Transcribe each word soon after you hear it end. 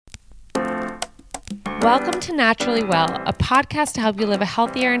Welcome to Naturally Well, a podcast to help you live a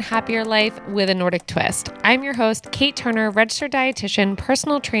healthier and happier life with a Nordic twist. I'm your host, Kate Turner, registered dietitian,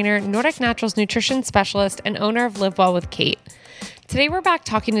 personal trainer, Nordic Naturals nutrition specialist, and owner of Live Well with Kate. Today we're back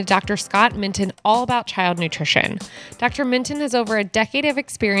talking to Dr. Scott Minton all about child nutrition. Dr. Minton has over a decade of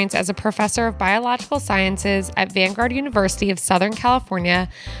experience as a professor of biological sciences at Vanguard University of Southern California,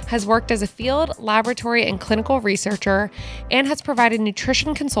 has worked as a field, laboratory, and clinical researcher, and has provided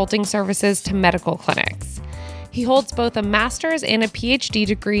nutrition consulting services to medical clinics. He holds both a master's and a PhD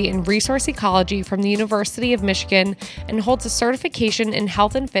degree in resource ecology from the University of Michigan and holds a certification in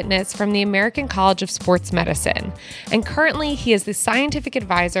health and fitness from the American College of Sports Medicine. And currently, he is the scientific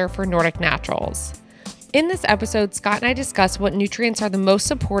advisor for Nordic Naturals. In this episode, Scott and I discuss what nutrients are the most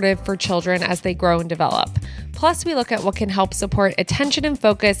supportive for children as they grow and develop. Plus, we look at what can help support attention and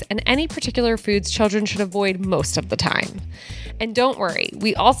focus and any particular foods children should avoid most of the time. And don't worry,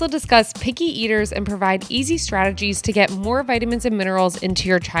 we also discuss picky eaters and provide easy strategies to get more vitamins and minerals into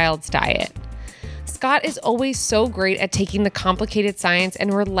your child's diet. Scott is always so great at taking the complicated science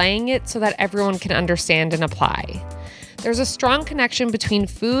and relaying it so that everyone can understand and apply. There's a strong connection between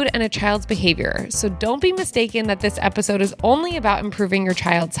food and a child's behavior, so don't be mistaken that this episode is only about improving your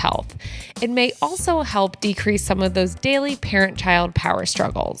child's health. It may also help decrease some of those daily parent-child power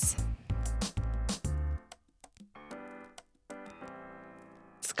struggles.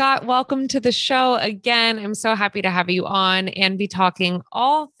 Scott, welcome to the show again. I'm so happy to have you on and be talking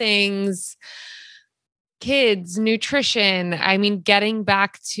all things kids, nutrition. I mean, getting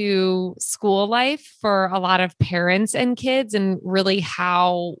back to school life for a lot of parents and kids and really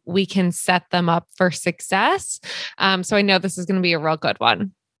how we can set them up for success. So I know this is going to be a real good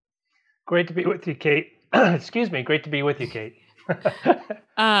one. Great to be with you, Kate. Excuse me. Great to be with you, Kate.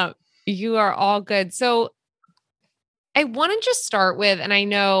 You are all good. So I want to just start with, and I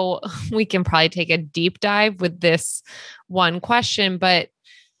know we can probably take a deep dive with this one question, but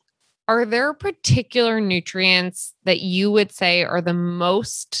are there particular nutrients that you would say are the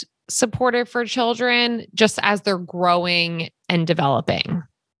most supportive for children just as they're growing and developing?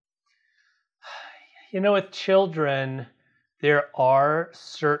 You know, with children, there are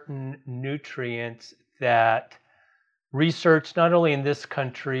certain nutrients that research, not only in this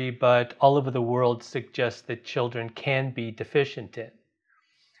country, but all over the world, suggests that children can be deficient in.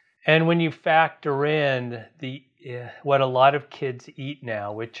 And when you factor in what a lot of kids eat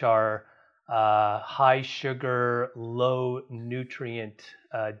now, which are high sugar, low nutrient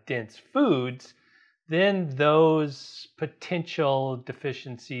dense foods, then those potential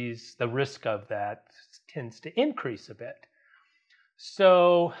deficiencies, the risk of that tends to increase a bit.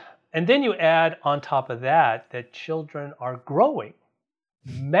 So, and then you add on top of that children are growing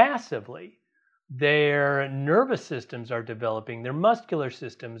massively. Their nervous systems are developing, their muscular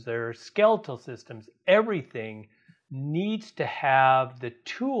systems, their skeletal systems, everything needs to have the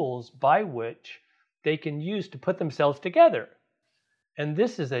tools by which they can use to put themselves together. And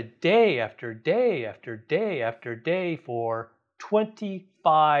this is a day after day after day after day for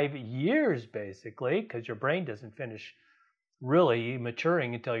 25 years, basically, because your brain doesn't finish really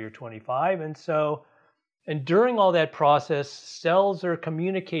maturing until you're 25. And during all that process, cells are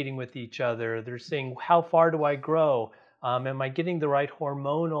communicating with each other. They're saying, how far do I grow? Am I getting the right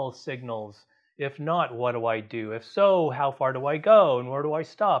hormonal signals? If not, what do I do? If so, how far do I go? And where do I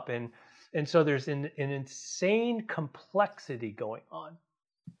stop? And so there's an insane complexity going on.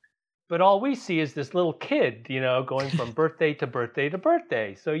 But all we see is this little kid, going from birthday to birthday to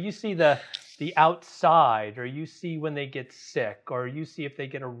birthday. So you see the outside, or you see when they get sick, or you see if they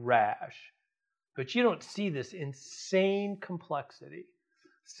get a rash. But you don't see this insane complexity.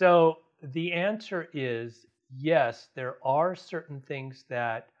 So the answer is yes, there are certain things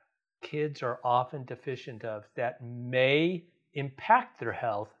that kids are often deficient of that may impact their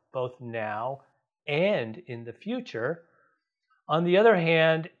health both now and in the future. On the other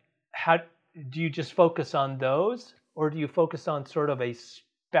hand, how do you just focus on those, or do you focus on sort of a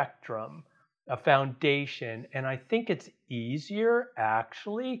spectrum, a foundation? And I think it's easier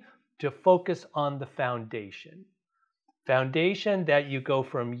actually to focus on the foundation that you go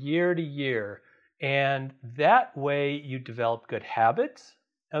from year to year. And that way you develop good habits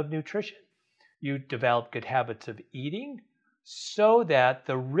of nutrition. You develop good habits of eating so that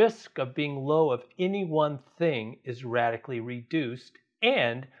the risk of being low of any one thing is radically reduced.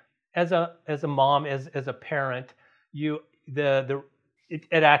 And as a mom, as a parent,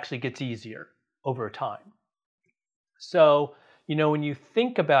 it actually gets easier over time. So, when you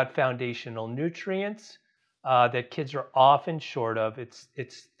think about foundational nutrients that kids are often short of,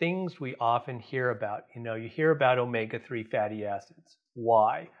 it's things we often hear about. You hear about omega-3 fatty acids.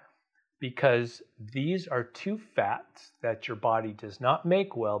 Why? because these are two fats that your body does not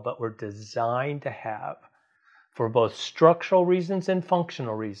make well, but were designed to have for both structural reasons and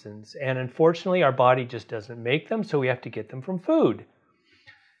functional reasons. And unfortunately, our body just doesn't make them, so we have to get them from food.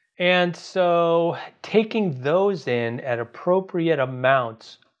 And so taking those in at appropriate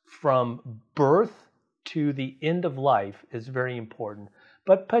amounts from birth to the end of life is very important,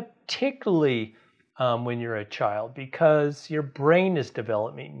 but particularly when you're a child, because your brain is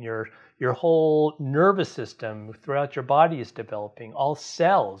developing, your whole nervous system throughout your body is developing, all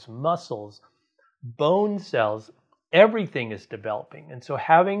cells, muscles, bone cells, everything is developing. And so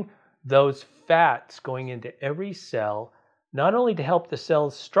having those fats going into every cell, not only to help the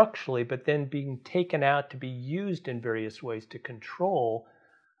cells structurally, but then being taken out to be used in various ways to control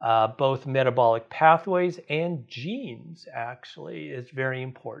both metabolic pathways and genes, actually, is very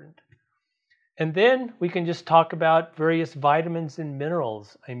important. And then we can just talk about various vitamins and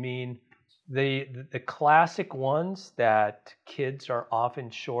minerals. I mean, the classic ones that kids are often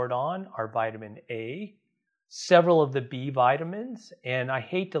short on are vitamin A, several of the B vitamins, and I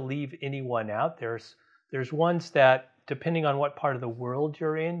hate to leave anyone out. There's ones that, depending on what part of the world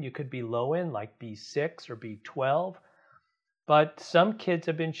you're in, you could be low in, like B6 or B12. But some kids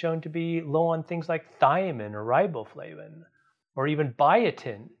have been shown to be low on things like thiamine or riboflavin or even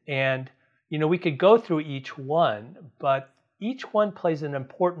biotin. And, we could go through each one, but each one plays an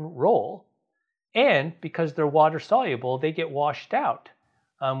important role. And because they're water soluble, they get washed out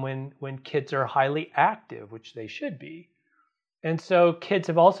when kids are highly active, which they should be. And so kids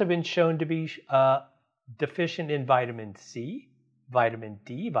have also been shown to be deficient in vitamin C, vitamin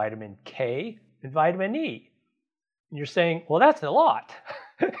D, vitamin K, and vitamin E. And you're saying, well, that's a lot.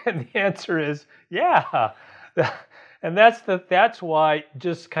 And the answer is, yeah. And that's why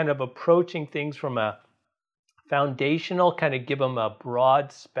just kind of approaching things from a foundational, kind of give them a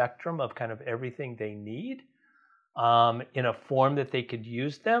broad spectrum of kind of everything they need in a form that they could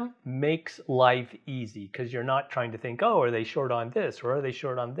use them, makes life easy, because you're not trying to think, oh, are they short on this or are they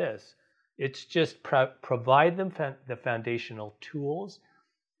short on this? It's just provide them the foundational tools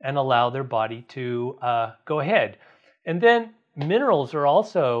and allow their body to go ahead. And then minerals are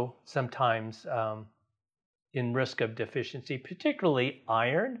also sometimes in risk of deficiency, particularly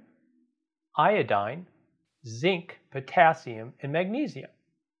iron, iodine, zinc, potassium, and magnesium.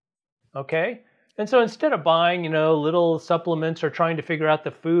 Okay? And so instead of buying, little supplements or trying to figure out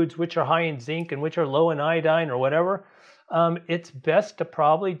the foods which are high in zinc and which are low in iodine or whatever, it's best to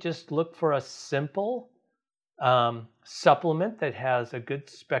probably just look for a simple supplement that has a good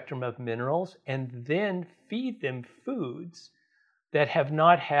spectrum of minerals, and then feed them foods that have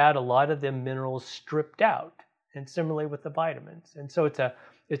not had a lot of the minerals stripped out. And similarly with the vitamins. And so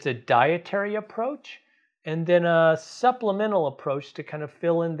it's a dietary approach, and then a supplemental approach to kind of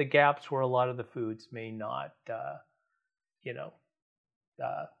fill in the gaps where a lot of the foods may not,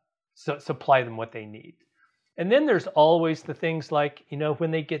 supply them what they need. And then there's always the things like,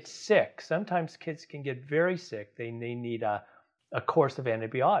 when they get sick. Sometimes kids can get very sick. They need a course of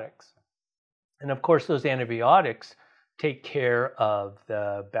antibiotics. And of course, those antibiotics take care of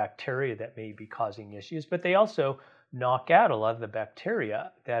the bacteria that may be causing issues, but they also knock out a lot of the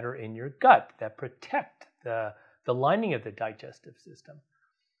bacteria that are in your gut that protect the lining of the digestive system.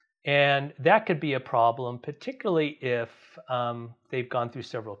 And that could be a problem, particularly if they've gone through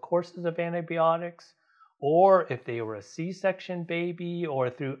several courses of antibiotics, or if they were a C-section baby,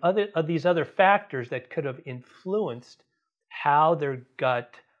 or through these other factors that could have influenced how their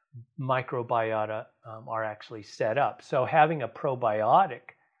gut microbiota are actually set up. So having a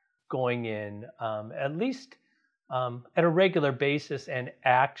probiotic going in at least at a regular basis and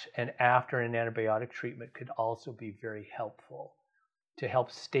after an antibiotic treatment could also be very helpful to help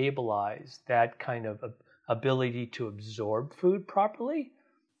stabilize that kind of ability to absorb food properly,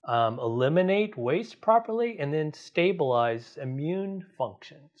 eliminate waste properly, and then stabilize immune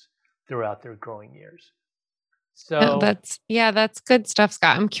functions throughout their growing years. So that's good stuff,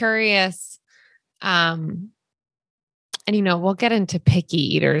 Scott. I'm curious. And we'll get into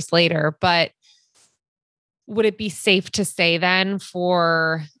picky eaters later, but would it be safe to say then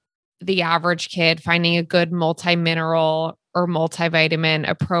for the average kid finding a good multi-mineral or multivitamin,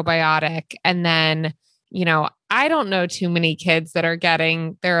 a probiotic, and then, I don't know too many kids that are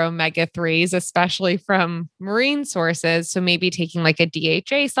getting their omega-3s, especially from marine sources. So maybe taking like a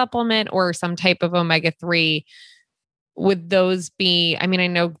DHA supplement or some type of omega-3. Would those be, I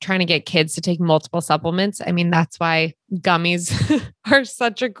know trying to get kids to take multiple supplements, that's why gummies are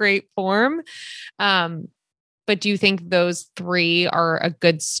such a great form. But do you think those 3 are a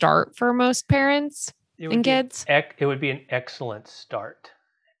good start for most parents and kids? It would be an excellent start.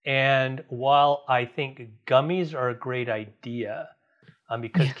 And while I think gummies are a great idea,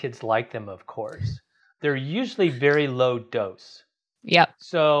 because kids like them, of course, they're usually very low dose. Yep.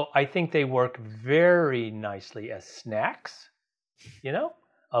 So I think they work very nicely as snacks,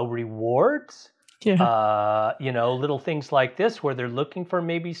 rewards, little things like this where they're looking for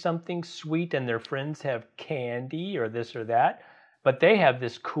maybe something sweet and their friends have candy or this or that, but they have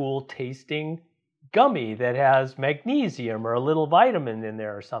this cool tasting gummy that has magnesium or a little vitamin in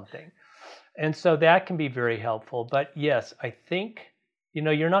there or something. And so that can be very helpful. But yes, I think,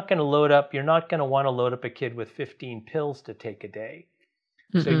 you're not going to want to load up a kid with 15 pills to take a day.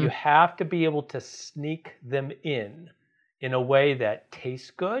 So you have to be able to sneak them in a way that tastes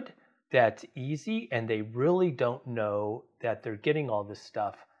good, that's easy, and they really don't know that they're getting all this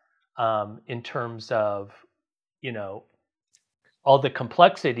stuff in terms of, all the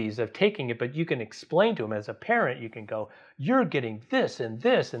complexities of taking it. But you can explain to them as a parent, you can go, you're getting this, and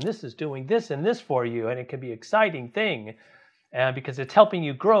this is doing this and this for you. And it can be an exciting thing because it's helping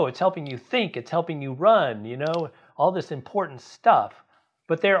you grow, it's helping you think, it's helping you run, all this important stuff.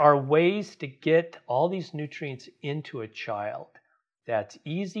 But there are ways to get all these nutrients into a child that's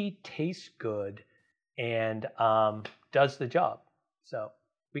easy, tastes good, and does the job. So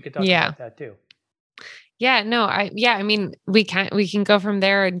we could talk about that too. Yeah, no, I mean, we can go from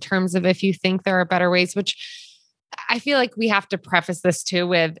there in terms of if you think there are better ways, which I feel like we have to preface this too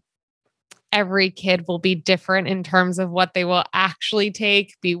with every kid will be different in terms of what they will actually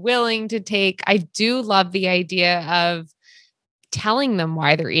be willing to take. I do love the idea of telling them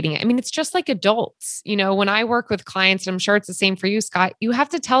why they're eating it. I mean, it's just like adults. When I work with clients, and I'm sure it's the same for you, Scott, you have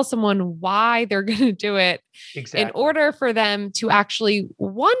to tell someone why they're going to do it in order for them to actually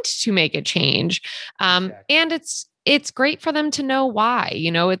want to make a change. And it's great for them to know why,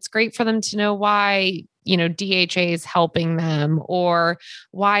 it's great for them to know why, DHA is helping them or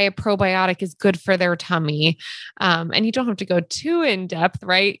why a probiotic is good for their tummy. And you don't have to go too in depth,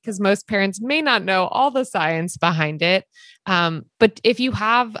 right? Because most parents may not know all the science behind it. But if you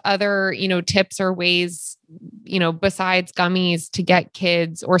have other, tips or ways, besides gummies to get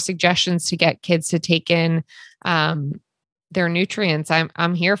kids or suggestions to get kids to take in, their nutrients,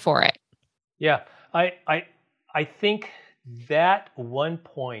 I'm here for it. Yeah. I think that one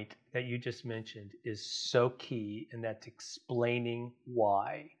point that you just mentioned is so key, and that's explaining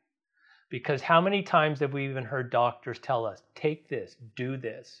why. Because how many times have we even heard doctors tell us, take this, do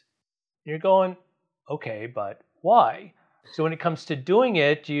this? And you're going, okay, but why? So when it comes to doing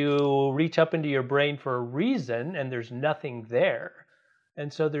it, you reach up into your brain for a reason, and there's nothing there.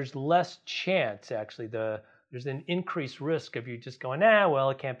 And so there's less chance, actually. There's an increased risk of you just going, well,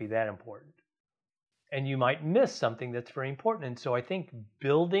 it can't be that important. And you might miss something that's very important. And so I think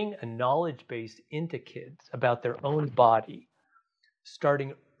building a knowledge base into kids about their own body,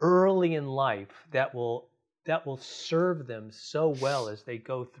 starting early in life, that will serve them so well as they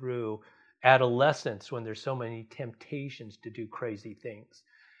go through adolescence when there's so many temptations to do crazy things.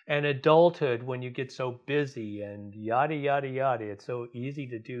 And adulthood, when you get so busy and yada, yada, yada, it's so easy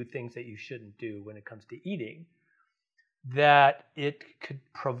to do things that you shouldn't do when it comes to eating, that it could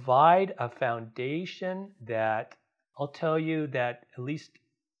provide a foundation that I'll tell you that, at least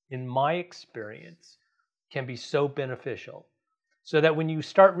in my experience, can be so beneficial. So that when you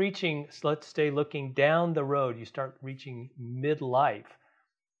start reaching, let's say looking down the road, you start reaching midlife,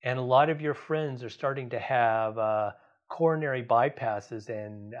 and a lot of your friends are starting to have coronary bypasses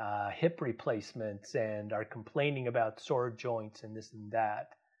and hip replacements and are complaining about sore joints and this and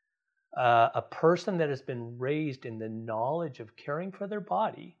that. A person that has been raised in the knowledge of caring for their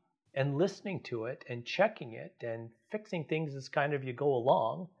body and listening to it and checking it and fixing things as kind of you go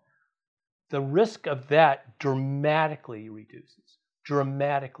along, the risk of that dramatically reduces.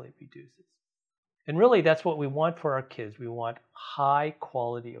 And really, that's what we want for our kids. We want high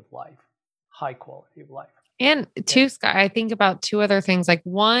quality of life. And two, Scott, I think about two other things. Like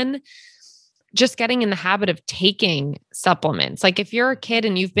one, just getting in the habit of taking supplements. Like if you're a kid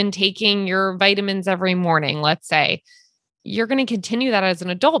and you've been taking your vitamins every morning, let's say, you're going to continue that as an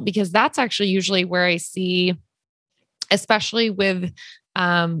adult, because that's actually usually where I see, especially with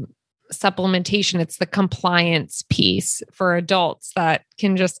supplementation, it's the compliance piece for adults that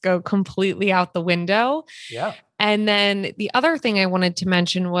can just go completely out the window. Yeah. And then the other thing I wanted to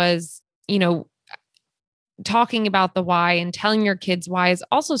mention was, talking about the why and telling your kids why is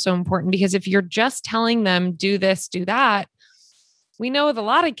also so important, because if you're just telling them do this, do that, we know with a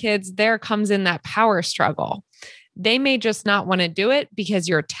lot of kids, there comes in that power struggle. They may just not want to do it because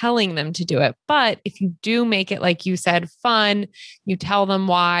you're telling them to do it. But if you do make it, like you said, fun, you tell them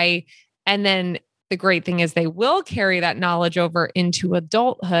why, and then the great thing is they will carry that knowledge over into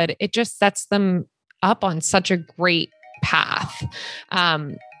adulthood. It just sets them up on such a great path.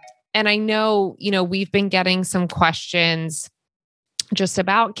 And I know, we've been getting some questions just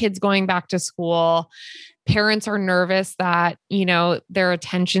about kids going back to school. Parents are nervous that, their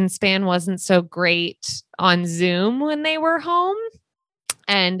attention span wasn't so great on Zoom when they were home.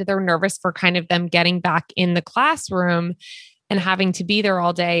 And they're nervous for kind of them getting back in the classroom and having to be there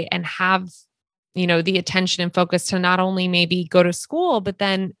all day and have, the attention and focus to not only maybe go to school, but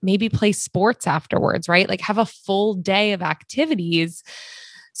then maybe play sports afterwards, right? Like have a full day of activities.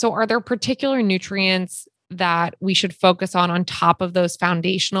 So are there particular nutrients that we should focus on top of those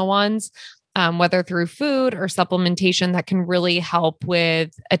foundational ones, whether through food or supplementation, that can really help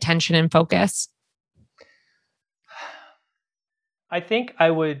with attention and focus? I think I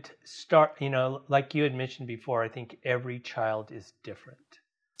would start, like you had mentioned before, I think every child is different.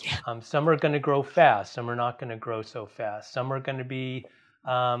 Yeah. Some are going to grow fast. Some are not going to grow so fast. Some are going to be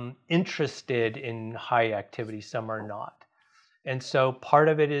interested in high activity. Some are not. And so part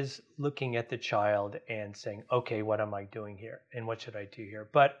of it is looking at the child and saying, okay, what am I doing here? And what should I do here?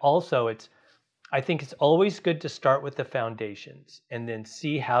 But also I think it's always good to start with the foundations and then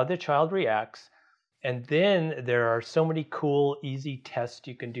see how the child reacts. And then there are so many cool, easy tests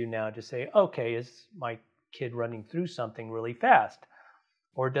you can do now to say, okay, is my kid running through something really fast?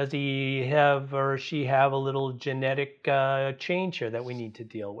 Or does he have or she have a little genetic change here that we need to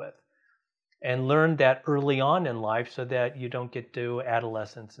deal with? And learn that early on in life so that you don't get to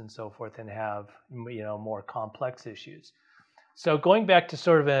adolescence and so forth and have, more complex issues. So going back to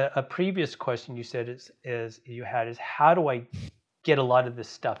sort of a previous question you said is how do I get a lot of this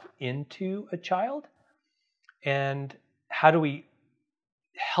stuff into a child? And how do we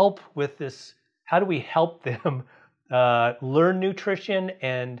help with this? How do we help them learn nutrition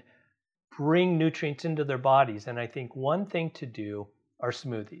and bring nutrients into their bodies? And I think one thing to do are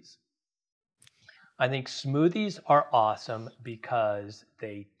smoothies. I think smoothies are awesome because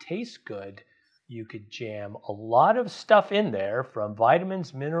they taste good. You could jam a lot of stuff in there, from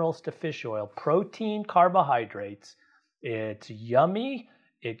vitamins, minerals to fish oil, protein, carbohydrates. It's yummy.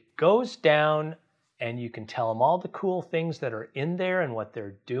 It goes down, and you can tell them all the cool things that are in there and what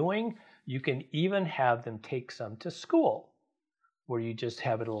they're doing. You can even have them take some to school, where you just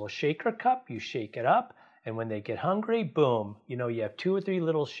have a little shaker cup, you shake it up, and when they get hungry, boom, you have 2 or 3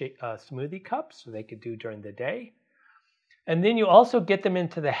 little smoothie cups so they could do during the day. And then you also get them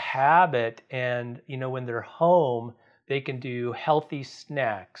into the habit, and when they're home, they can do healthy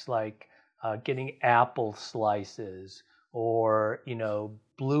snacks like getting apple slices, or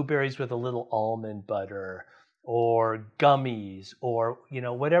blueberries with a little almond butter, or gummies, or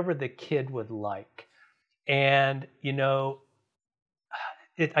whatever the kid would like. And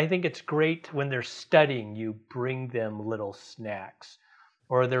I think it's great when they're studying, you bring them little snacks,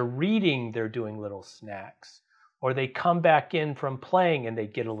 or they're reading, they're doing little snacks, or they come back in from playing and they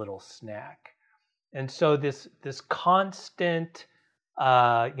get a little snack. And so this constant,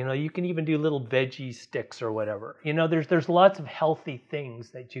 you can even do little veggie sticks or whatever. There's lots of healthy things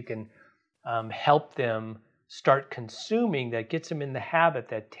that you can help them start consuming that gets them in the habit,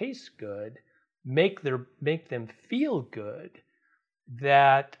 that tastes good, make them feel good,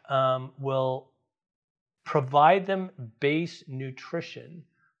 that will provide them base nutrition,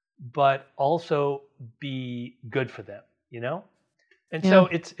 but also be good for them, And so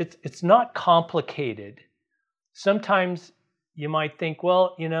it's not complicated. Sometimes you might think,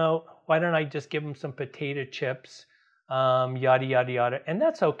 well, why don't I just give them some potato chips, yada, yada, yada. And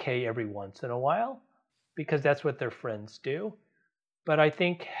that's okay every once in a while, because that's what their friends do. But I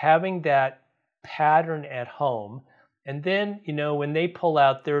think having that pattern at home, and then, when they pull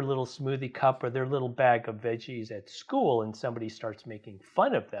out their little smoothie cup or their little bag of veggies at school and somebody starts making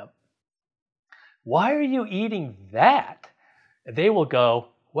fun of them, why are you eating that? They will go,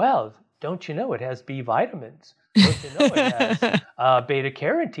 well, don't you know it has B vitamins? Don't you know it has beta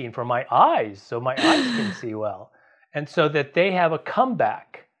carotene for my eyes, so my eyes can see well? And so that they have a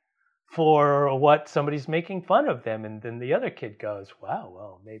comeback for what somebody's making fun of them. And then the other kid goes, wow,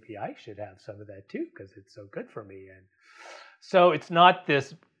 well, maybe I should have some of that too, because it's so good for me. And so it's not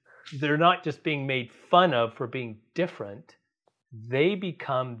they're not just being made fun of for being different. They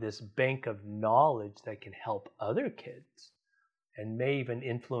become this bank of knowledge that can help other kids and may even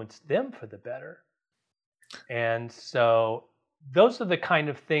influence them for the better. And so those are the kind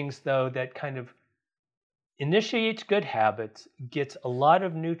of things, though, that kind of initiates good habits, gets a lot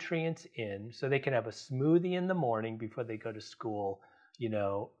of nutrients in, so they can have a smoothie in the morning before they go to school,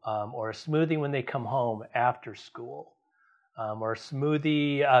 or a smoothie when they come home after school. or a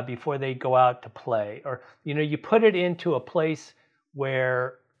smoothie before they go out to play. Or, you put it into a place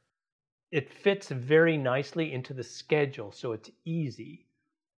where it fits very nicely into the schedule, so it's easy.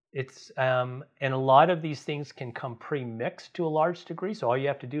 And a lot of these things can come pre-mixed to a large degree, so all you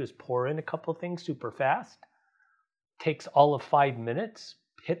have to do is pour in a couple of things super fast. Takes all of 5 minutes,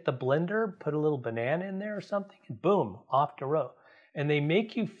 hit the blender, put a little banana in there or something, and boom, off to row. And they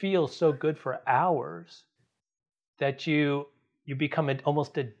make you feel so good for hours that you become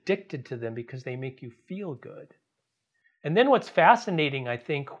almost addicted to them because they make you feel good. And then what's fascinating, I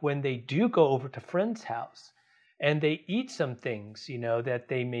think, when they do go over to friend's house and they eat some things, that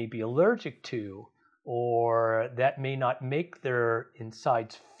they may be allergic to or that may not make their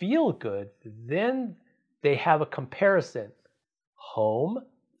insides feel good, then they have a comparison. Home,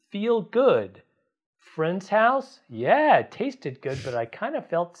 feel good. Friend's house, yeah, it tasted good, but I kind of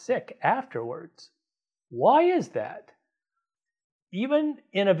felt sick afterwards. Why is that? Even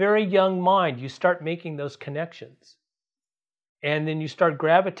in a very young mind, you start making those connections. And then you start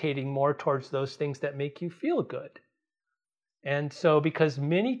gravitating more towards those things that make you feel good. And so because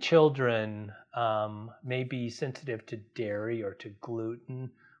many children may be sensitive to dairy or to gluten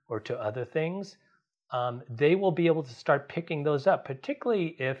or to other things, they will be able to start picking those up,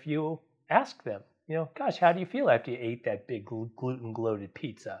 particularly if you ask them, gosh, how do you feel after you ate that big gluten-loaded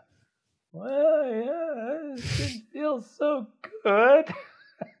pizza? Well, yeah, it didn't feel so good.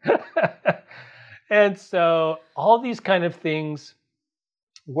 And so all these kind of things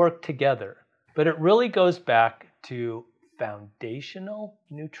work together, but it really goes back to foundational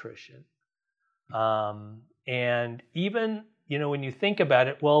nutrition. And even, when you think about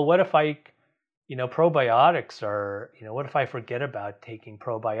it, well, what if probiotics are, what if I forget about taking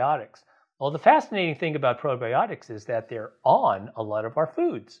probiotics? Well, the fascinating thing about probiotics is that they're on a lot of our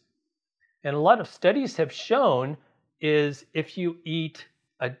foods. And a lot of studies have shown is if you eat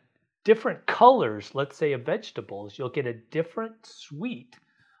different colors, let's say of vegetables, you'll get a different suite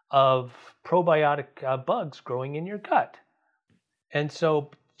of probiotic bugs growing in your gut. And so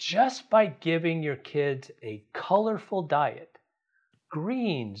just by giving your kids a colorful diet,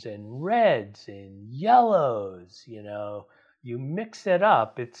 greens and reds and yellows, you mix it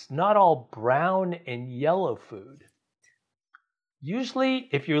up. It's not all brown and yellow food. Usually,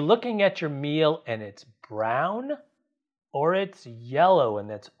 if you're looking at your meal and it's brown or it's yellow and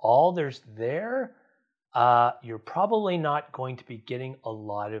that's all there's there, you're probably not going to be getting a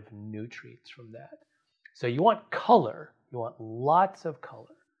lot of nutrients from that. So you want color. You want lots of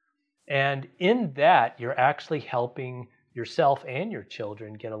color. And in that, you're actually helping yourself and your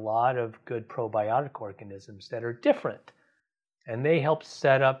children get a lot of good probiotic organisms that are different. And they help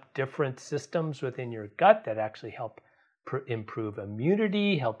set up different systems within your gut that actually help improve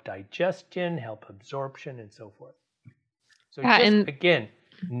immunity, help digestion, help absorption, and so forth. So again,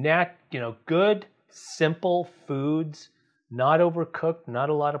 good, simple foods, not overcooked, not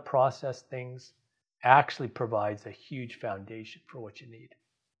a lot of processed things, actually provides a huge foundation for what you need.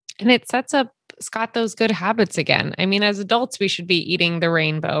 And it sets up, Scott, those good habits again. I mean, as adults, we should be eating the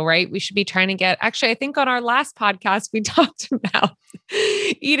rainbow, right? We should be trying to actually, I think on our last podcast, we talked about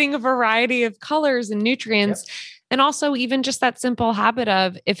eating a variety of colors and nutrients. Yep. And also even just that simple habit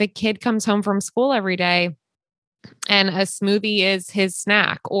of if a kid comes home from school every day and a smoothie is his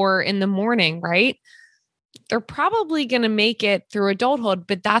snack or in the morning, right? They're probably going to make it through adulthood,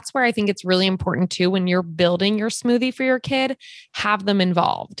 but that's where I think it's really important too. When you're building your smoothie for your kid, have them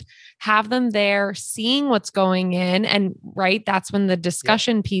involved, have them there seeing what's going in. And right, that's when the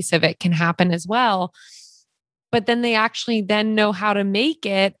discussion piece of it can happen as well. But then they actually then know how to make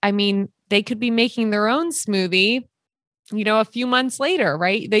it. I mean, they could be making their own smoothie, a few months later,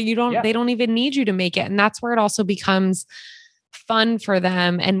 right? They don't even need you to make it. And that's where it also becomes fun for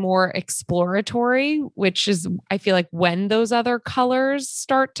them and more exploratory, which is, I feel like when those other colors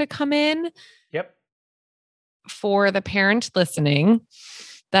start to come in. Yep. For the parent listening,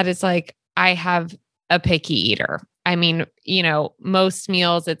 that is like, I have a picky eater. I mean, most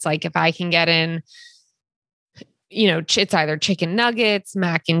meals, it's like, if I can get in, it's either chicken nuggets,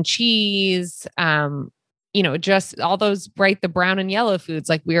 mac and cheese, just all those, right? The brown and yellow foods,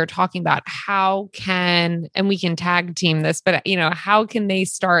 like we were talking about, and we can tag team this, but how can they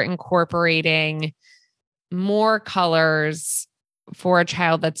start incorporating more colors for a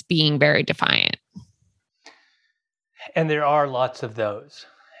child that's being very defiant? And there are lots of those.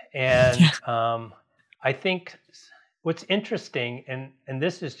 And I think what's interesting, and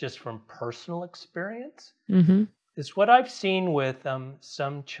this is just from personal experience, is what I've seen with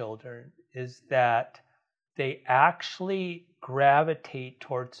some children is that they actually gravitate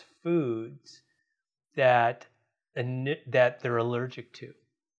towards foods that that they're allergic to.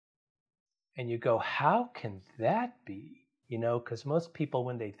 And you go, how can that be? Because most people,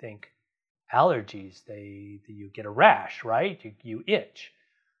 when they think allergies, you get a rash, right? You itch.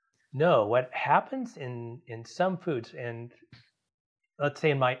 No, what happens in some foods, and let's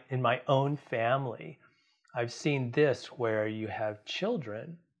say in my own family, I've seen this where you have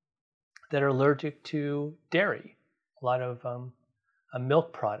children that are allergic to dairy, a lot of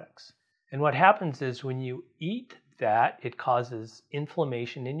milk products. And what happens is when you eat that, it causes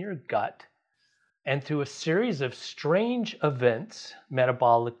inflammation in your gut. And through a series of strange events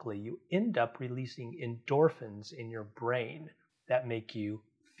metabolically, you end up releasing endorphins in your brain that make you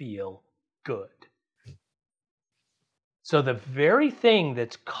feel good. So the very thing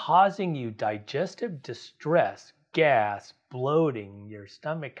that's causing you digestive distress, gas, bloating, your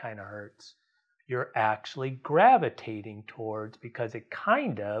stomach kind of hurts, you're actually gravitating towards, because it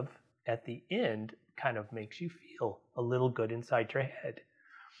kind of, at the end, kind of makes you feel a little good inside your head.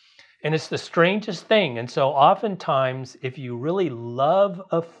 And it's the strangest thing. And so oftentimes, if you really love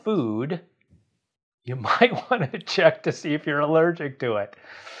a food, you might want to check to see if you're allergic to it.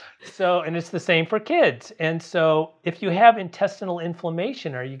 So, and it's the same for kids. And so if you have intestinal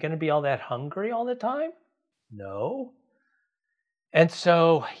inflammation, are you going to be all that hungry all the time? No. And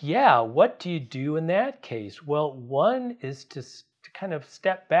so, what do you do in that case? Well, one is to kind of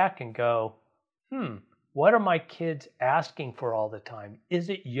step back and go, what are my kids asking for all the time? Is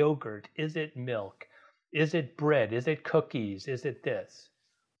it yogurt? Is it milk? Is it bread? Is it cookies? Is it this?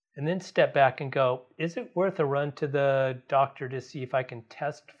 And then step back and go, is it worth a run to the doctor to see if I can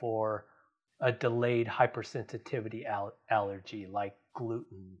test for a delayed hypersensitivity allergy like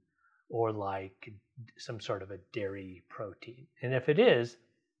gluten or like some sort of a dairy protein? And if it is,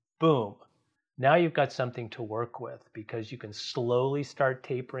 boom, now you've got something to work with, because you can slowly start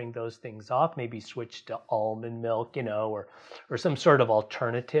tapering those things off, maybe switch to almond milk, or some sort of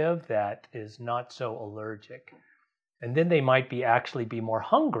alternative that is not so allergic. And then they might actually be more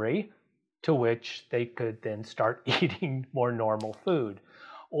hungry, to which they could then start eating more normal food.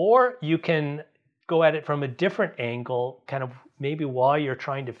 Or you can go at it from a different angle, kind of maybe while you're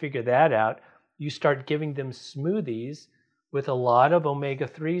trying to figure that out, you start giving them smoothies with a lot of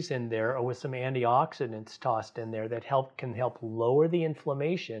omega-3s in there, or with some antioxidants tossed in there that can help lower the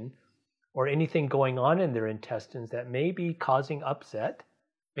inflammation or anything going on in their intestines that may be causing upset.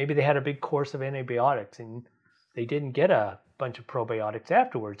 Maybe they had a big course of antibiotics and they didn't get a bunch of probiotics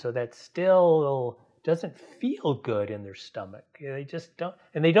afterwards, so that still doesn't feel good in their stomach. They just don't,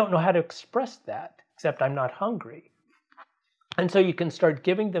 and they don't know how to express that, except I'm not hungry. And so you can start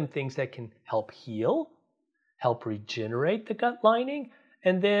giving them things that can help heal, help regenerate the gut lining,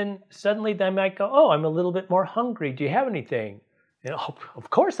 and then suddenly they might go, oh, I'm a little bit more hungry. Do you have anything? Of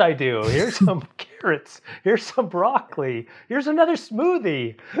course I do. Here's some carrots. Here's some broccoli. Here's another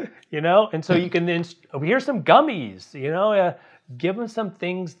smoothie, And so you can then, here's some gummies, give them some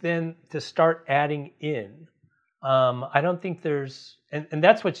things then to start adding in. I don't think there's, and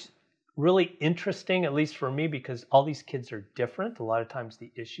that's what's really interesting, at least for me, because all these kids are different. A lot of times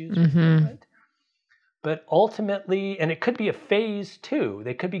the issues are different. But ultimately, and it could be a phase too.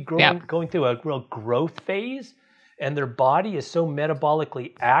 They could be going through a real growth phase. And their body is so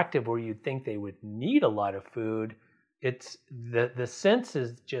metabolically active where you'd think they would need a lot of food. It's the sense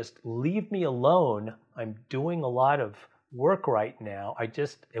is just leave me alone. I'm doing a lot of work right now.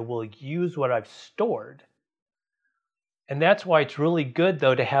 It will use what I've stored. And that's why it's really good,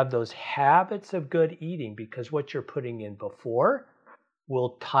 though, to have those habits of good eating, because what you're putting in before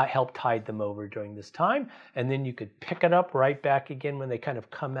will help tide them over during this time. And then you could pick it up right back again when they kind of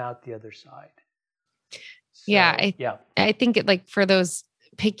come out the other side. So, I think for those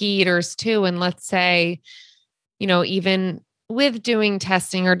picky eaters too, and let's say, even with doing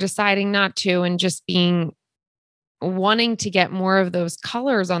testing or deciding not to, and just wanting to get more of those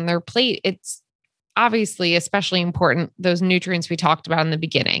colors on their plate, it's obviously especially important, those nutrients we talked about in the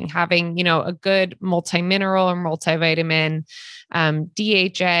beginning, having, a good multi-mineral or multivitamin,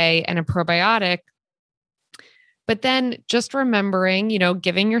 DHA, and a probiotic. But then just remembering,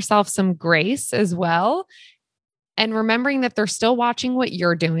 giving yourself some grace as well, and remembering that they're still watching what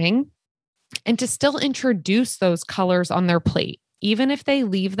you're doing, and to still introduce those colors on their plate. Even if they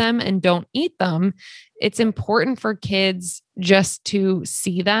leave them and don't eat them, it's important for kids just to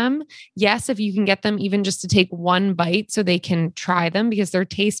see them. Yes, if you can get them even just to take one bite so they can try them, because their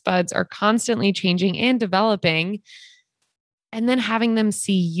taste buds are constantly changing and developing. And then having them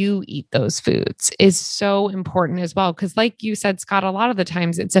see you eat those foods is so important as well. Because like you said, Scott, a lot of the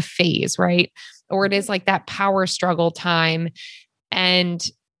times it's a phase, right? Or it is like that power struggle time, and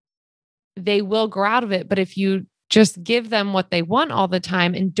they will grow out of it. But if you just give them what they want all the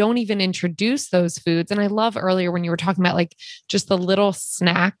time and don't even introduce those foods. And I love earlier when you were talking about like just the little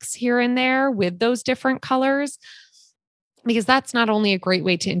snacks here and there with those different colors, because that's not only a great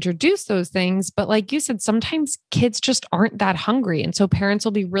way to introduce those things, but like you said, sometimes kids just aren't that hungry. And so parents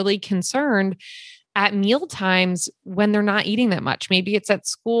will be really concerned at meal times when they're not eating that much. Maybe it's at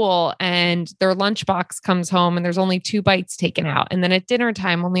school and their lunchbox comes home and there's only 2 bites taken out. And then at dinner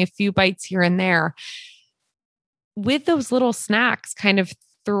time, only a few bites here and there. With those little snacks kind of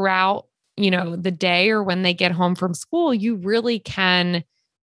throughout, the day or when they get home from school, you really can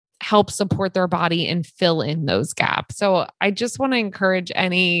help support their body and fill in those gaps. So I just want to encourage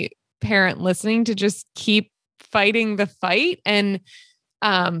any parent listening to just keep fighting the fight. And,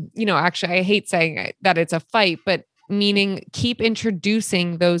 actually, I hate saying that it's a fight, but meaning keep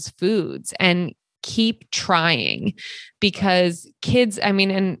introducing those foods and keep trying, because kids,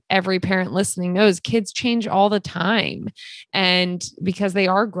 and every parent listening knows kids change all the time, and because they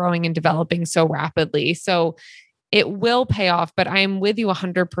are growing and developing so rapidly. So it will pay off, but I'm with you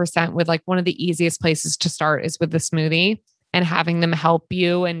 100% with like one of the easiest places to start is with the smoothie and having them help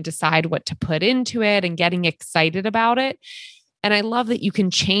you and decide what to put into it and getting excited about it. And I love that you can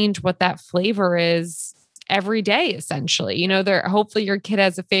change what that flavor is every day, essentially. Hopefully your kid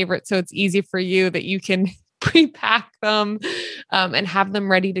has a favorite, so it's easy for you that you can pre-pack them and have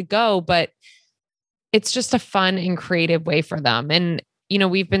them ready to go. But it's just a fun and creative way for them. And,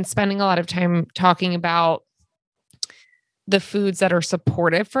 we've been spending a lot of time talking about the foods that are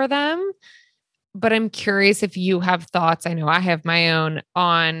supportive for them, but I'm curious if you have thoughts. I know I have my own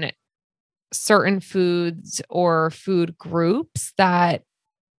on certain foods or food groups that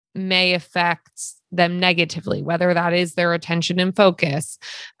may affect them negatively, whether that is their attention and focus,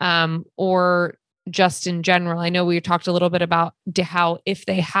 or just in general. I know we talked a little bit about how if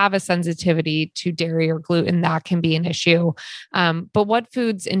they have a sensitivity to dairy or gluten, that can be an issue. But what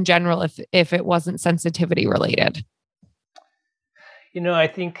foods in general, if it wasn't sensitivity related? I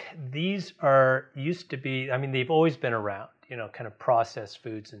think these used to be, they've always been around, kind of processed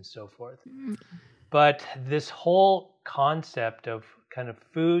foods and so forth. But this whole concept of kind of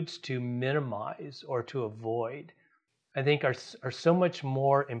foods to minimize or to avoid, I think are so much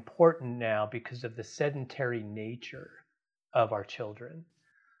more important now because of the sedentary nature of our children.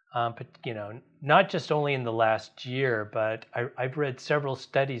 But, not just only in the last year, but I've read several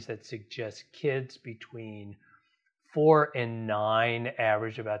studies that suggest kids between 4 and 9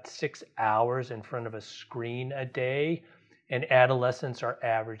 average about 6 hours in front of a screen a day, and adolescents are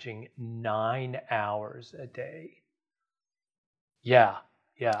averaging 9 hours a day. Yeah.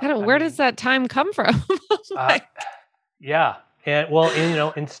 Where does that time come from? Yeah.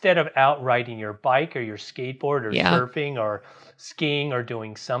 And instead of out riding your bike or your skateboard or surfing or skiing or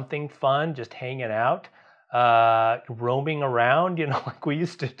doing something fun, just hanging out, roaming around, like we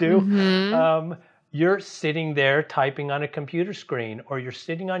used to do, you're sitting there typing on a computer screen, or you're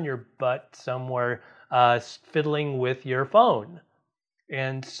sitting on your butt somewhere fiddling with your phone.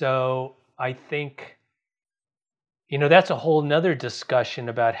 And so I think, that's a whole nother discussion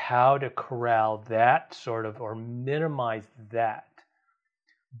about how to corral that sort of, or minimize that.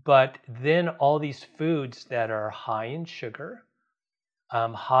 But then all these foods that are high in sugar,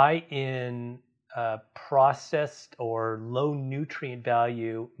 high in processed or low nutrient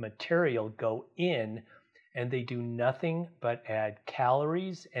value material go in, and they do nothing but add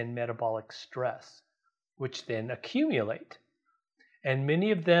calories and metabolic stress, which then accumulate. And many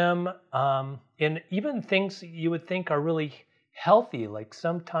of them, and even things you would think are really healthy, like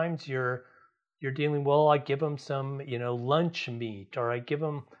sometimes you're dealing, I give them some, lunch meat, or I give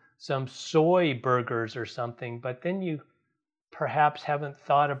them some soy burgers or something, but then you perhaps haven't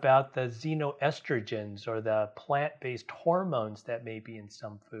thought about the xenoestrogens or the plant-based hormones that may be in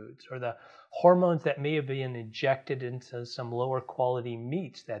some foods, or the hormones that may have been injected into some lower quality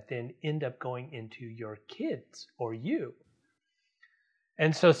meats that then end up going into your kids or you.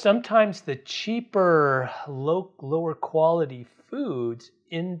 And so sometimes the cheaper, lower quality foods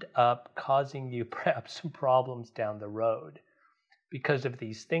end up causing you perhaps some problems down the road because of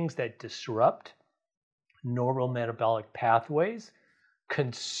these things that disrupt normal metabolic pathways,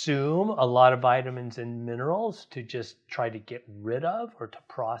 consume a lot of vitamins and minerals to just try to get rid of or to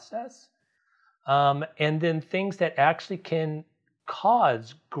process, and then things that actually can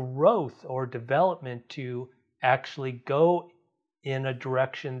cause growth or development to actually go in a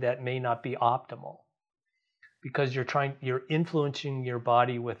direction that may not be optimal, because you're influencing your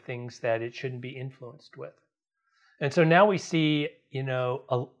body with things that it shouldn't be influenced with. And so now we see,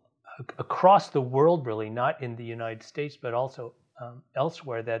 across the world, really, not in the United States, but also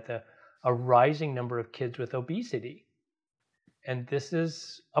elsewhere, that a rising number of kids with obesity. And this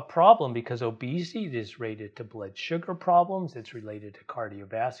is a problem because obesity is related to blood sugar problems. It's related to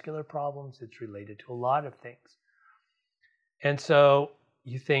cardiovascular problems. It's related to a lot of things. And so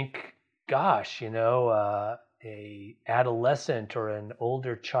you think, gosh, a adolescent or an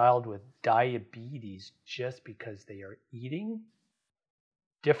older child with diabetes just because they are eating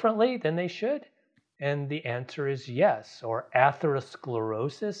differently than they should? And the answer is yes. Or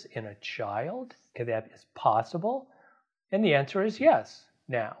atherosclerosis in a child, that is possible. And the answer is yes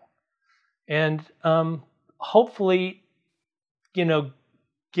now. And hopefully,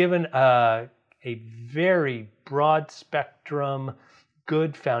 given a very broad spectrum,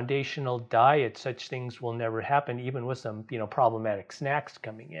 good foundational diet, such things will never happen, even with some, problematic snacks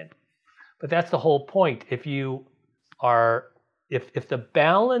coming in. But that's the whole point. If the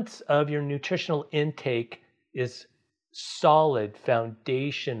balance of your nutritional intake is solid,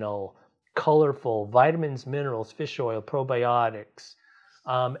 foundational, colorful, vitamins, minerals, fish oil, probiotics,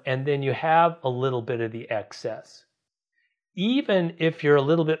 and then you have a little bit of the excess. Even if you're a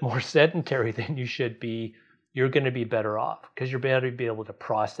little bit more sedentary than you should be, you're going to be better off because you're better to be able to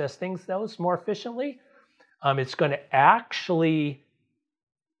process those more efficiently. It's going to actually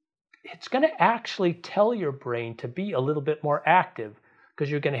tell your brain to be a little bit more active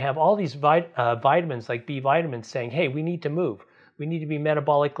because you're going to have all these vitamins like B vitamins saying, hey, we need to move. We need to be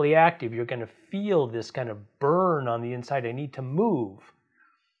metabolically active. You're going to feel this kind of burn on the inside. I need to move.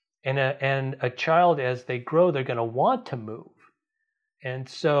 And a child, as they grow, they're going to want to move. And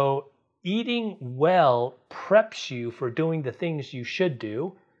so eating well preps you for doing the things you should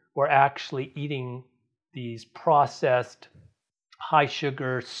do, or actually eating these processed high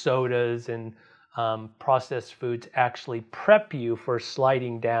sugar sodas and processed foods actually prep you for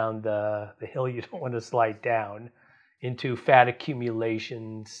sliding down the hill you don't want to slide down into fat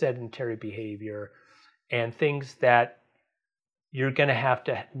accumulation, sedentary behavior, and things that you're going to have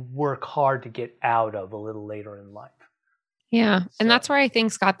to work hard to get out of a little later in life. Yeah. And that's where I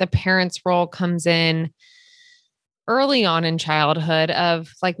think, Scott, the parent's role comes in early on in childhood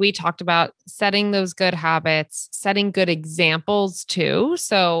of, like we talked about, setting those good habits, setting good examples too.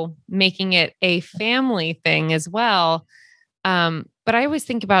 So making it a family thing as well. But I always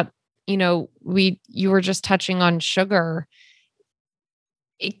think about, you were just touching on sugar.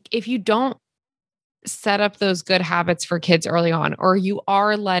 If you don't set up those good habits for kids early on, or you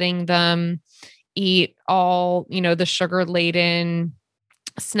are letting them eat all, the sugar laden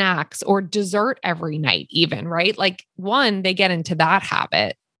snacks or dessert every night, even, right? Like, one, they get into that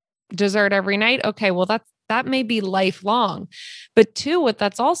habit, dessert every night. Okay. Well, that may be lifelong, but two, what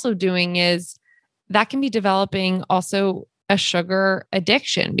that's also doing is that can be developing also a sugar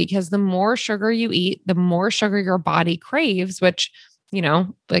addiction, because the more sugar you eat, the more sugar your body craves, which,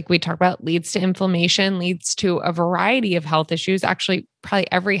 like we talked about, leads to inflammation, leads to a variety of health issues, actually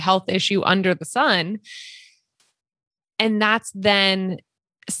probably every health issue under the sun. And that's then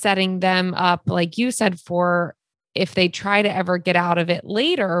setting them up, like you said, for if they try to ever get out of it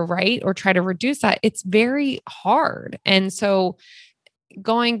later, right? Or try to reduce that, it's very hard. And so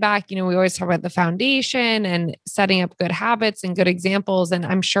going back, we always talk about the foundation and setting up good habits and good examples. And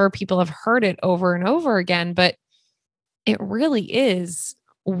I'm sure people have heard it over and over again, but it really is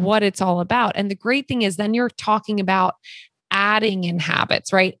what it's all about. And the great thing is then you're talking about adding in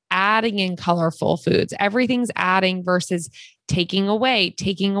habits, right? Adding in colorful foods. Everything's adding versus taking away.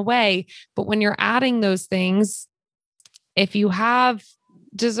 But when you're adding those things, if you have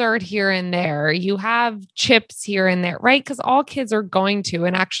dessert here and there, you have chips here and there, right? Because all kids are going to,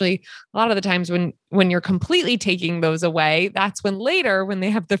 and actually a lot of the times when you're completely taking those away, that's when later, when they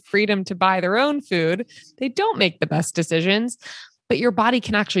have the freedom to buy their own food, they don't make the best decisions, but your body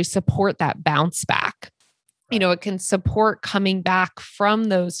can actually support that bounce back. It can support coming back from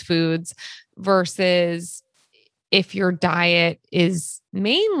those foods versus if your diet is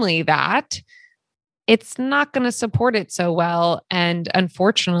mainly that, it's not going to support it so well. And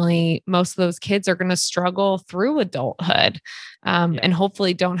unfortunately, most of those kids are going to struggle through adulthood and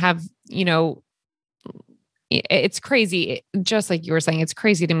hopefully don't have, it's crazy. Just like you were saying, it's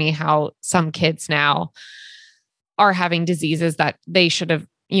crazy to me how some kids now are having diseases that they should have,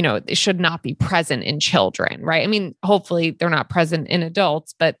 it should not be present in children, right? I mean, hopefully they're not present in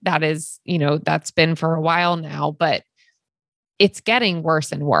adults, but that is, that's been for a while now, but it's getting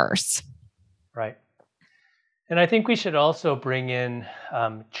worse and worse. Right. And I think we should also bring in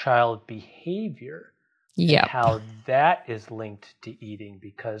child behavior and how that is linked to eating,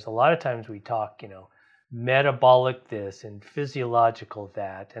 because a lot of times we talk, metabolic this and physiological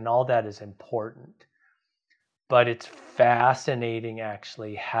that, and all that is important. But it's fascinating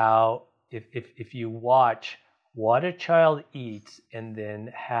actually how if you watch what a child eats and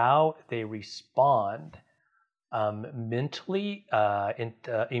then how they respond mentally and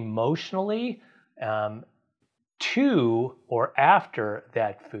emotionally to or after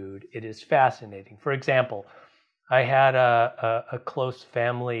that food, it is fascinating. For example, I had a close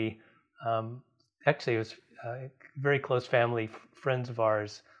family, actually it was very close family friends of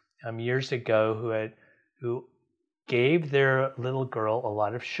ours years ago who gave their little girl a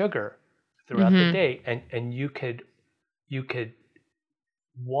lot of sugar throughout the day, and you could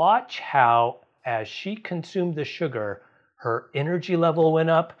watch how as she consumed the sugar, her energy level went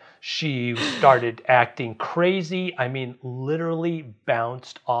up. She started acting crazy. I mean, literally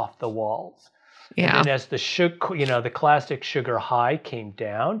bounced off the walls. And Yeah. then as the sugar, the classic sugar high came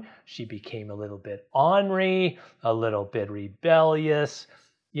down, she became a little bit ornery, a little bit rebellious,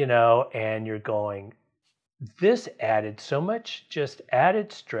 and you're going, this added so much just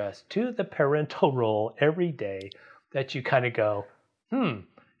added stress to the parental role every day that you kind of go,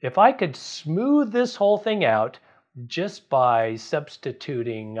 if I could smooth this whole thing out just by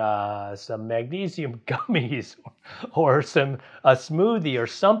substituting some magnesium gummies or a smoothie or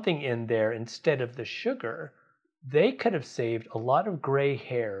something in there instead of the sugar, they could have saved a lot of gray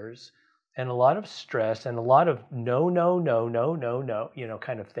hairs and a lot of stress and a lot of no,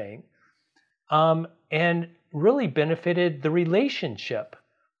 kind of thing. And really benefited the relationship,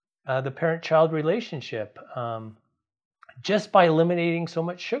 the parent-child relationship, just by eliminating so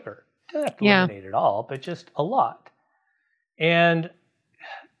much sugar. Doesn't have to eliminate it all, but just a lot. And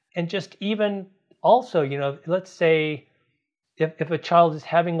just even also, let's say if a child is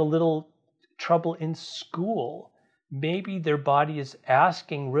having a little trouble in school, maybe their body is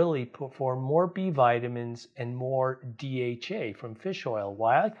asking really for more B vitamins and more DHA from fish oil.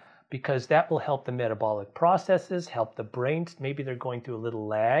 Why? Because that will help the metabolic processes, help the brains. Maybe they're going through a little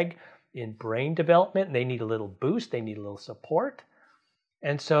lag in brain development and they need a little boost, they need a little support.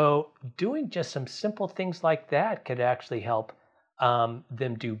 And so doing just some simple things like that could actually help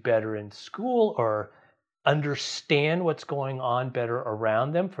them do better in school or understand what's going on better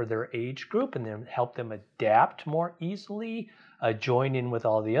around them for their age group, and then help them adapt more easily, join in with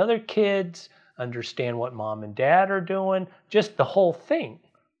all the other kids, understand what mom and dad are doing, just the whole thing.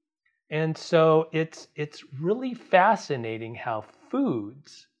 And so it's really fascinating how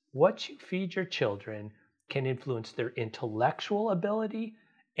foods, what you feed your children, can influence their intellectual ability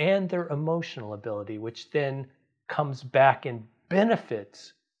and their emotional ability, which then comes back and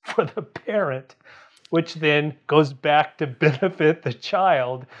benefits for the parent, which then goes back to benefit the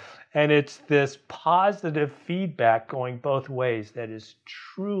child. And it's this positive feedback going both ways that is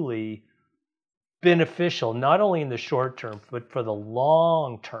truly beneficial, not only in the short term, but for the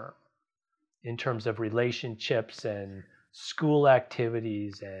long term, in terms of relationships and school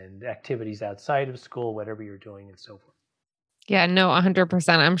activities and activities outside of school, whatever you're doing and so forth. Yeah, no,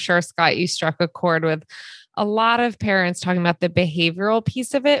 100%. I'm sure, Scott, you struck a chord with a lot of parents talking about the behavioral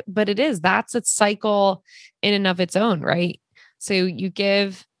piece of it, but that's a cycle in and of its own, right? So you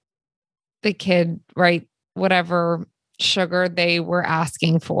give the kid, right, whatever sugar they were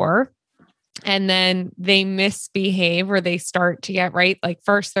asking for, and then they misbehave or they start to get, right, like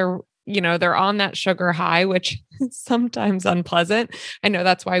first they're on that sugar high, which is sometimes unpleasant. I know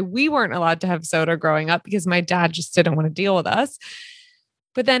that's why we weren't allowed to have soda growing up, because my dad just didn't want to deal with us.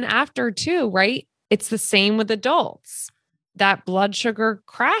 But then after too, right? It's the same with adults. That blood sugar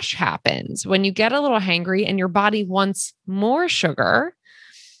crash happens when you get a little hangry and your body wants more sugar.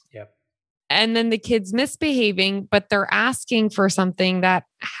 Yep. And then the kid's misbehaving, but they're asking for something that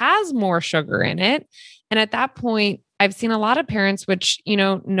has more sugar in it. And at that point, I've seen a lot of parents, which,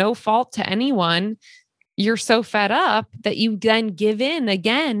 no fault to anyone, you're so fed up that you then give in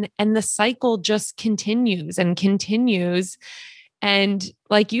again, and the cycle just continues and continues. And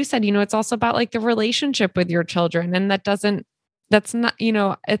like you said, it's also about like the relationship with your children. And that's not,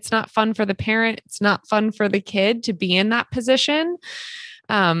 it's not fun for the parent. It's not fun for the kid to be in that position.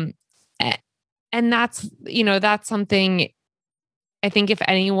 And that's something I think if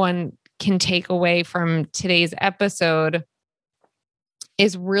anyone can take away from today's episode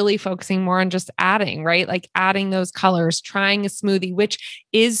is really focusing more on just adding, right? Like adding those colors, trying a smoothie, which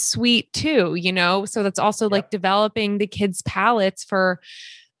is sweet too, So that's also like developing the kids' palates for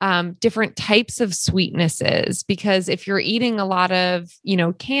different types of sweetnesses, because if you're eating a lot of,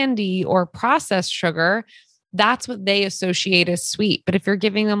 candy or processed sugar, that's what they associate as sweet. But if you're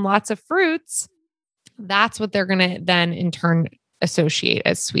giving them lots of fruits, that's what they're going to then in turn associate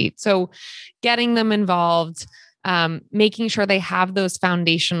as sweet. So getting them involved, making sure they have those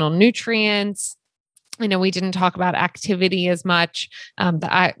foundational nutrients, I know we didn't talk about activity as much.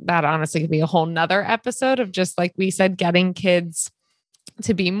 That honestly could be a whole nother episode of just like we said, getting kids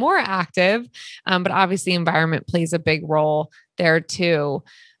to be more active. But obviously environment plays a big role there too.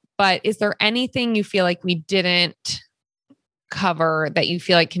 But is there anything you feel like we didn't cover that you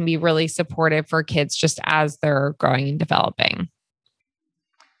feel like can be really supportive for kids just as they're growing and developing?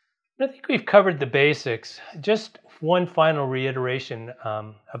 I think we've covered the basics. Just one final reiteration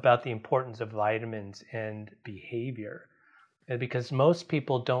about the importance of vitamins and behavior, because most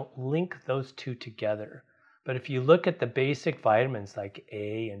people don't link those two together. But if you look at the basic vitamins like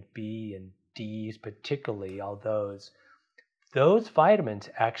A and B and D's, particularly all those vitamins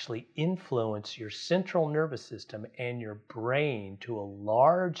actually influence your central nervous system and your brain to a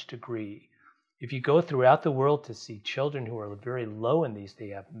large degree. If you go throughout the world to see children who are very low in these, they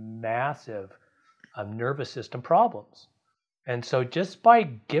have massive nervous system problems. And so just by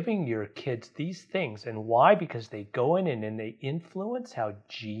giving your kids these things, and why? Because they go in and they influence how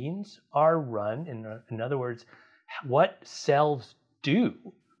genes are run. In other words, what cells do,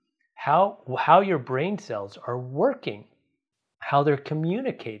 how your brain cells are working, how they're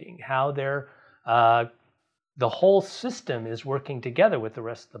communicating, how they're the whole system is working together with the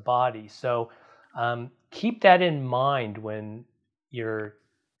rest of the body. So keep that in mind when you're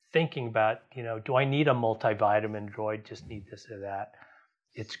thinking about, do I need a multivitamin? Do I just need this or that?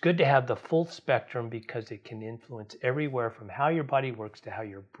 It's good to have the full spectrum because it can influence everywhere from how your body works to how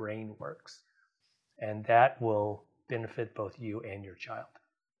your brain works. And that will benefit both you and your child.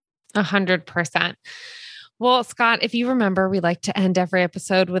 100%. Well, Scott, if you remember, we like to end every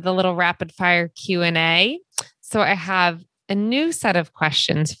episode with a little rapid fire Q&A. So I have a new set of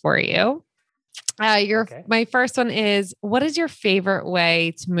questions for you. My first one is, what is your favorite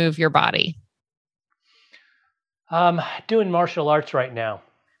way to move your body? Doing martial arts right now.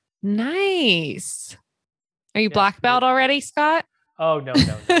 Nice. Are you black belt already, Scott? Oh, no.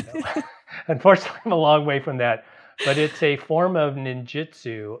 Unfortunately, I'm a long way from that. But it's a form of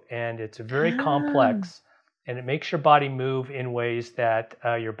ninjutsu, and it's very complex. And it makes your body move in ways that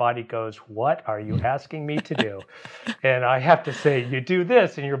your body goes, what are you asking me to do? And I have to say, you do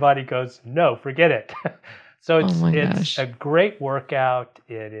this, and your body goes, no, forget it. So it's a great workout.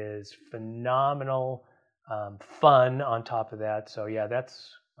 It is phenomenal, fun on top of that. So yeah,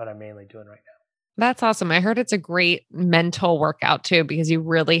 that's what I'm mainly doing right now. That's awesome. I heard it's a great mental workout too, because you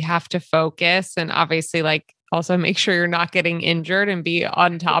really have to focus and obviously also make sure you're not getting injured and be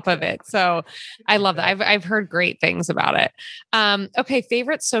on top of it. So I love that. I've heard great things about it. Okay.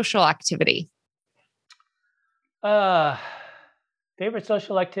 Favorite social activity? Favorite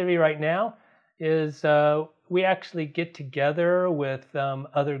social activity right now is we actually get together with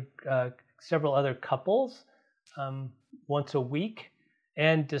several other couples once a week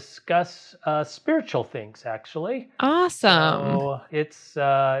and discuss spiritual things, actually. Awesome.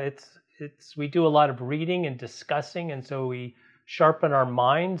 So we do a lot of reading and discussing, and so we sharpen our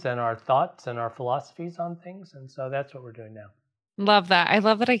minds and our thoughts and our philosophies on things. And so that's what we're doing now. Love that. I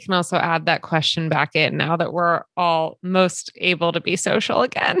love that I can also add that question back in now that we're all most able to be social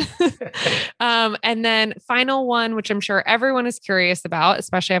again. And then final one, which I'm sure everyone is curious about,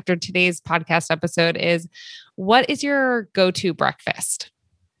 especially after today's podcast episode, is what is your go-to breakfast?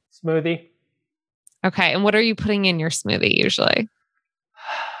 Smoothie. Okay. And what are you putting in your smoothie usually?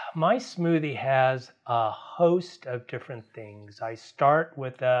 My smoothie has a host of different things. I start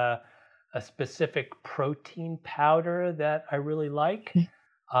with a specific protein powder that I really like.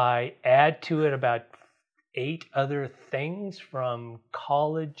 I add to it about 8 other things, from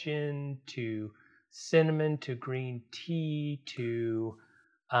collagen to cinnamon to green tea to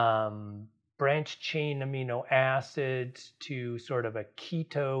branched chain amino acids to sort of a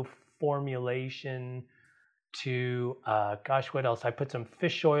keto formulation to, what else? I put some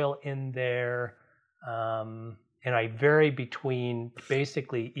fish oil in there. And I vary between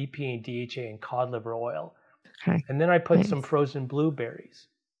basically EPA and DHA and cod liver oil. Okay. And then I put some frozen blueberries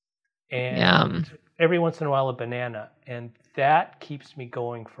and every once in a while a banana. And that keeps me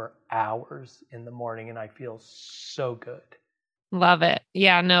going for hours in the morning, and I feel so good. Love it.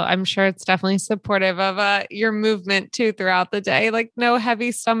 Yeah, no, I'm sure it's definitely supportive of your movement too throughout the day. Like no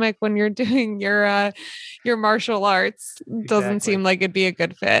heavy stomach when you're doing your martial arts. Doesn't seem like it'd be a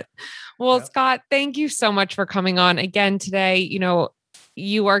good fit. Well, Scott, thank you so much for coming on again today.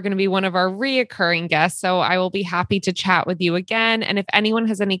 You are going to be one of our reoccurring guests, so I will be happy to chat with you again. And if anyone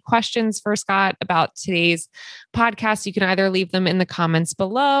has any questions for Scott about today's podcast, you can either leave them in the comments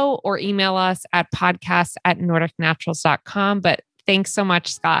below or email us at podcast@nordicnaturals.com. But thanks so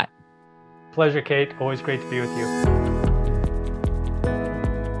much, Scott. Pleasure, Kate. Always great to be with you.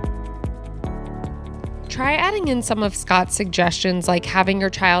 Try adding in some of Scott's suggestions, like having your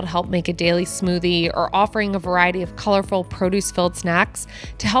child help make a daily smoothie or offering a variety of colorful produce-filled snacks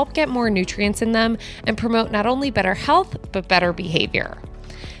to help get more nutrients in them and promote not only better health, but better behavior.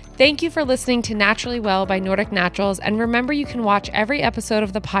 Thank you for listening to Naturally Well by Nordic Naturals, and remember you can watch every episode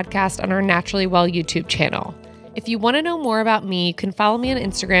of the podcast on our Naturally Well YouTube channel. If you want to know more about me, you can follow me on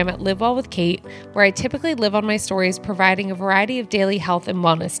Instagram at Live Well with Kate, where I typically live on my stories providing a variety of daily health and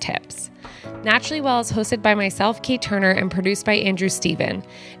wellness tips. Naturally Well is hosted by myself, Kate Turner, and produced by Andrew Steven.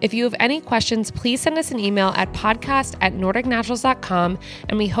 If you have any questions, please send us an email at podcast@nordicnaturals.com,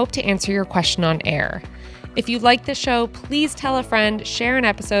 and we hope to answer your question on air. If you like the show, please tell a friend, share an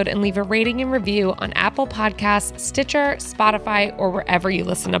episode, and leave a rating and review on Apple Podcasts, Stitcher, Spotify, or wherever you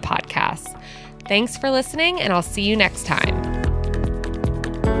listen to podcasts. Thanks for listening, and I'll see you next time.